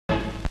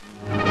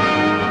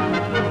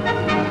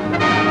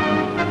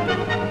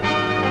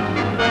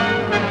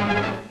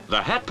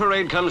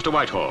parade comes to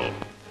Whitehall.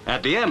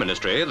 At the Air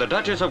Ministry, the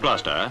Duchess of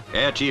Gloucester,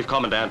 Air Chief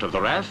Commandant of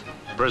the RAF,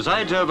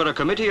 presides over a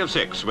committee of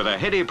 6 with a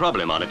heady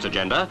problem on its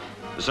agenda,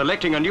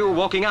 selecting a new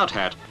walking out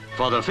hat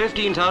for the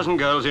 15,000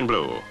 girls in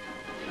blue.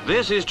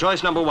 This is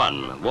choice number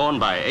 1, worn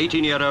by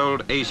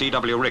 18-year-old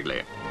A.C.W.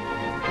 Wrigley.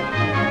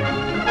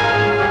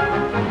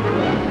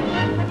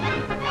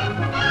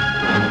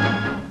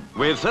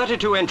 With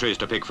 32 entries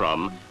to pick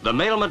from, the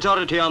male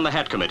majority on the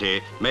hat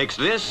committee makes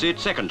this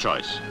its second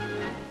choice.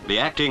 The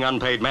acting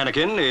unpaid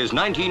mannequin is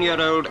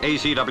 19-year-old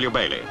A.C.W.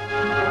 Bailey.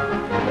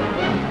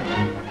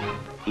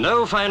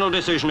 No final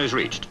decision is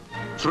reached.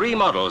 3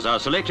 models are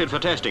selected for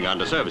testing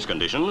under service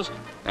conditions,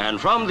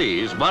 and from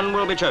these, one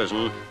will be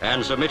chosen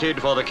and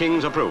submitted for the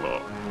King's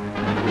approval.